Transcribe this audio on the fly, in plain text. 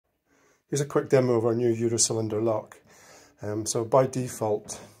Here's a quick demo of our new Eurocylinder lock. So by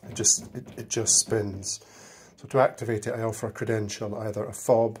default, it just spins. So to activate it, I offer a credential, either a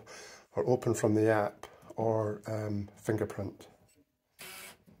fob or open from the app or fingerprint.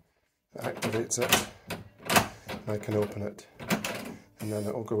 It activates it, and I can open it, and then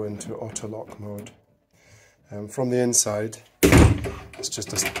it will go into auto lock mode. From the inside, it's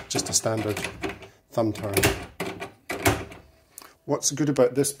just a standard thumb turn. What's good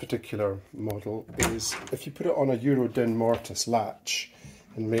about this particular model is if you put it on a Eurodin mortise latch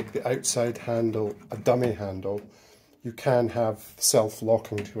and make the outside handle a dummy handle, you can have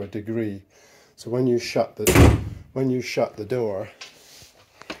self-locking to a degree. So when you shut the door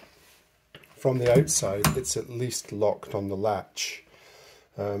from the outside, it's at least locked on the latch.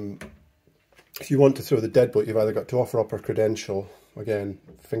 If you want to throw the deadbolt, you've either got to offer up a credential, again,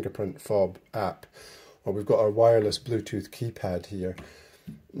 fingerprint, fob, app, or we've got our wireless Bluetooth keypad here.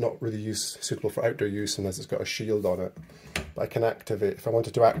 Not really suitable for outdoor use unless it's got a shield on it. But I can activate, if I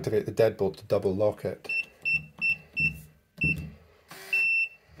wanted to activate the deadbolt to double lock it,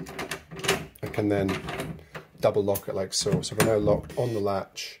 I can then double lock it like so. So we're now locked on the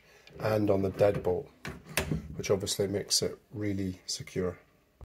latch and on the deadbolt, which obviously makes it really secure.